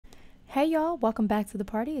Hey y'all, welcome back to the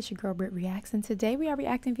party. It's your girl BrittReacts, and today we are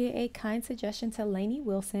reacting via a kind suggestion to Lainey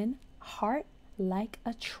Wilson, Heart Like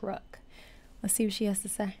a Truck. Let's see what she has to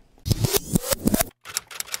say.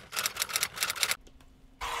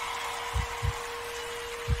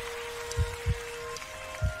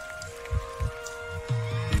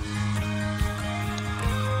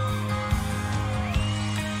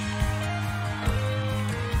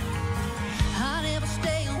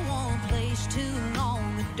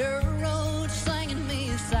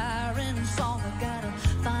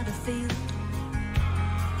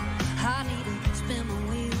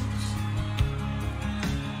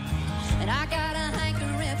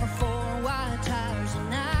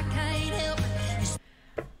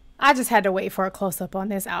 I just had to wait for a close-up on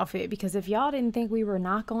this outfit because if y'all didn't think we were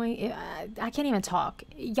not going, I can't even talk.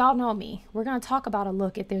 Y'all know me. We're going to talk about a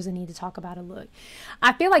look if there's a need to talk about a look.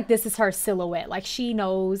 I feel like this is her silhouette. Like she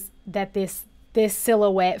knows that this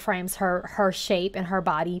silhouette frames her shape and her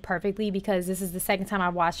body perfectly, because this is the second time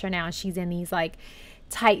I've watched her now and she's in these like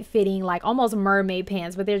tight-fitting, like almost mermaid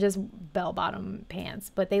pants, but they're just bell-bottom pants.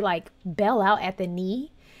 But they like bell out at the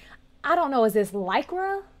knee. I don't know. Is this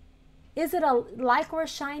Lycra? Is it a Lycra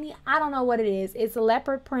shiny? I don't know what it is. It's a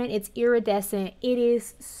leopard print. It's iridescent. It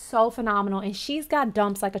is so phenomenal. And she's got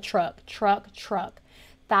dumps like a truck.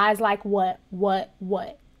 Thighs like what?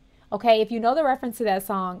 Okay, if you know the reference to that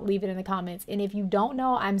song, leave it in the comments. And if you don't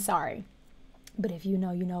know, I'm sorry. But if you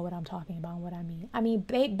know, you know what I'm talking about and what I mean. I mean,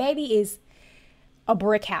 baby is a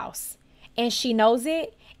brick house. And she knows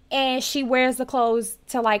it. And she wears the clothes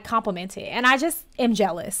to like compliment it. And I just am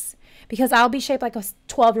jealous, because I'll be shaped like a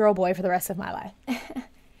 12-year-old boy for the rest of my life.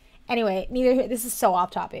 Anyway, this is so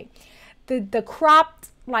off topic. The cropped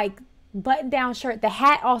like button-down shirt, the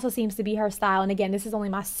hat also seems to be her style. And again, this is only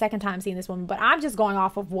my second time seeing this woman, but I'm just going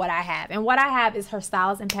off of what I have. And what I have is her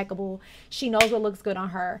style is impeccable. She knows what looks good on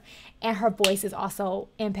her. And her voice is also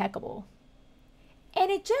impeccable.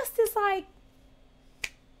 And it just is like,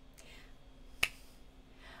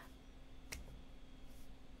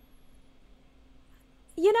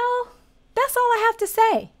 you know, that's all I have to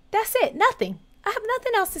say. That's it. Nothing. I have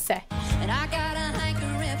nothing else to say. And I got a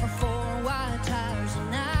hankering for 4 wide tires,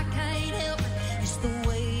 and I can't help it. It's the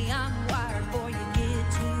way I'm wired. Boy, you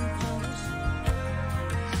get too close.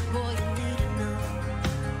 Boy, you need to know.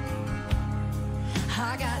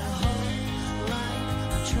 I got a heart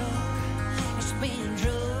like a truck. It's been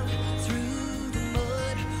drugged through the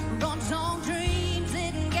mud. Runs on dreams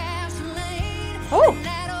and gasoline. Oh.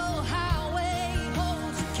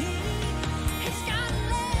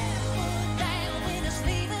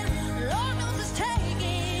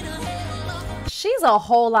 She's a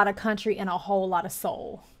whole lot of country and a whole lot of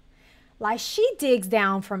soul. Like she digs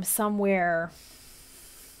down from somewhere.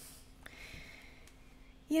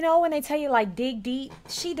 You know, when they tell you like dig deep,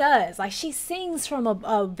 she does. Like she sings from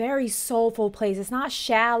a very soulful place. It's not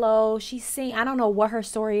shallow. I don't know what her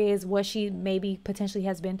story is, what she maybe potentially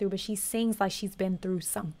has been through, but she sings like she's been through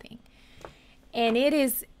something. And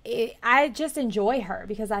I just enjoy her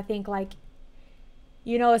because I think like,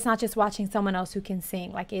 you know, it's not just watching someone else who can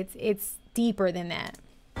sing. Like it's deeper than that.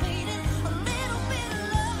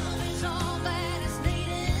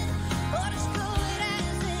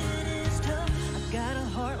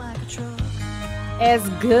 As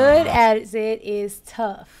good as it is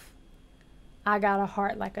tough, I got a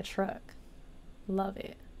heart like a truck. Love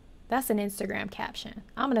it. That's an Instagram caption.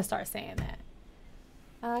 I'm gonna start saying that.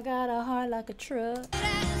 I got a heart like a truck. I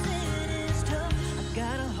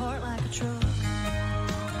got a heart like a truck.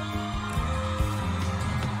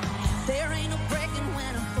 There ain't no breaking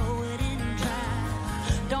when I'm forward and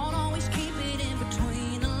drive. Don't always keep it in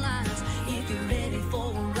between the lines. If you're ready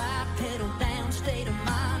for a ride, pedal down, state of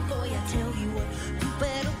mind. Boy, I tell you what, you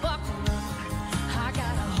better buckle up. I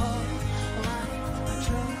got a heart like a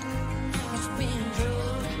truck. It's been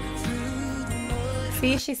drugged through the mud.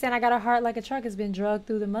 See, she said I got a heart like a truck. It's been drugged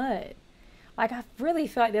through the mud. Like, I really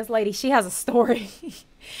feel like this lady, she has a story.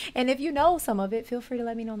 And if you know some of it, feel free to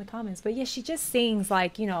let me know in the comments. But yeah, she just sings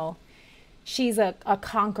like, you know, she's a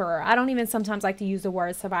conqueror. I don't even sometimes like to use the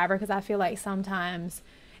word survivor, because I feel like sometimes,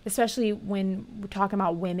 especially when we're talking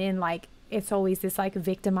about women, like it's always this like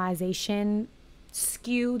victimization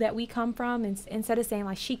skew that we come from. And instead of saying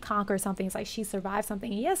like she conquered something, it's like she survived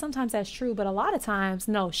something. And yeah, sometimes that's true, but a lot of times,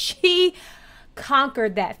 no, she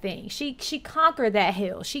conquered that thing. She conquered that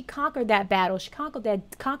hill. She conquered that battle. She conquered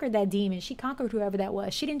that demon. She conquered whoever that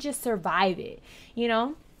was. She didn't just survive it, you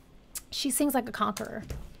know? She sings like a conqueror.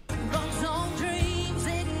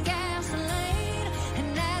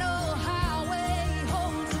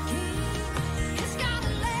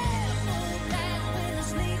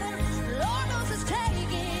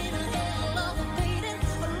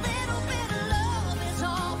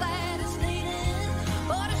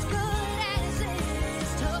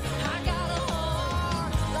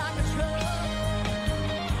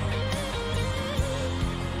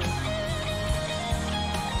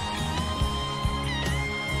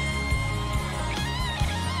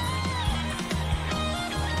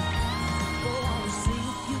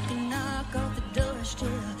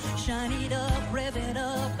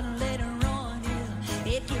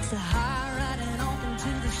 It gets a high riding off into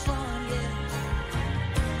the sun, yeah.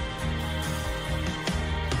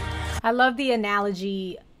 I love the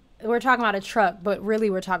analogy. We're talking about a truck, but really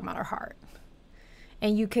we're talking about her heart.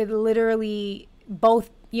 And you could literally both,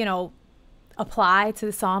 you know, apply to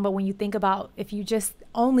the song, but when you think about, if you just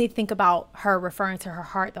only think about her referring to her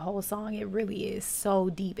heart the whole song, it really is so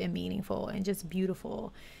deep and meaningful and just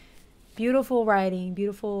beautiful. Beautiful writing,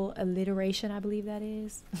 beautiful alliteration, I believe that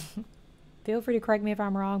is. Feel free to correct me if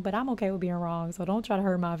I'm wrong, but I'm okay with being wrong, so don't try to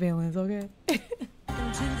hurt my feelings, okay? I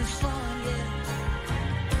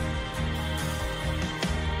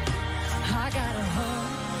got a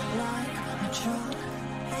heart like a truck.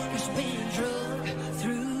 It's been drugged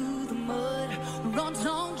through the mud. Runs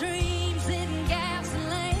on dreams and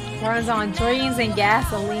gasoline. Runs on dreams and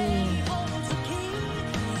gasoline.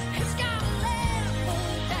 It's got a left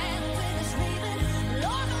foot down when it's leaving.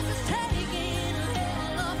 Lord knows it's taking a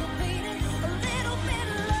hell of a beating. A little bit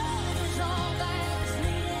of love is all that it's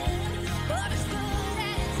needing. But it's good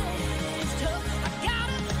as it's tough. I got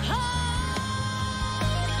a heart.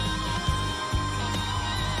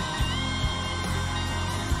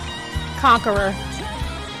 Conqueror.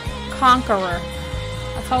 Conqueror.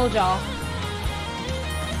 I told y'all.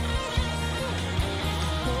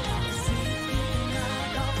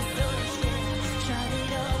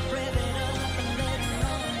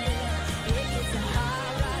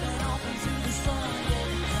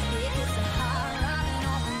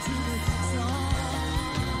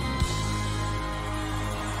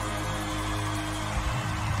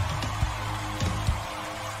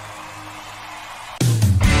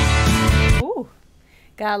 Ooh,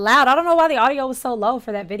 got loud. I don't know why the audio was so low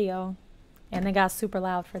for that video, and then got super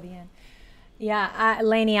loud for the end. Yeah,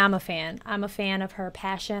 Lainey, I'm a fan. I'm a fan of her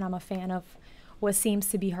passion. I'm a fan of what seems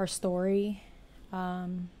to be her story.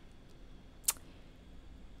 And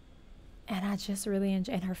I just really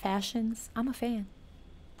enjoy, and her fashions. I'm a fan.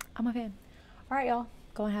 I'm a fan. All right, y'all.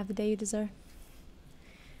 Go and have the day you deserve.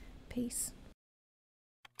 Peace.